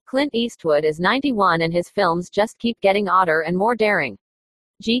Clint Eastwood is 91 and his films just keep getting odder and more daring.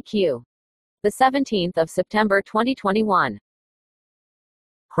 GQ. The 17th of September 2021.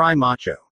 Cry Macho.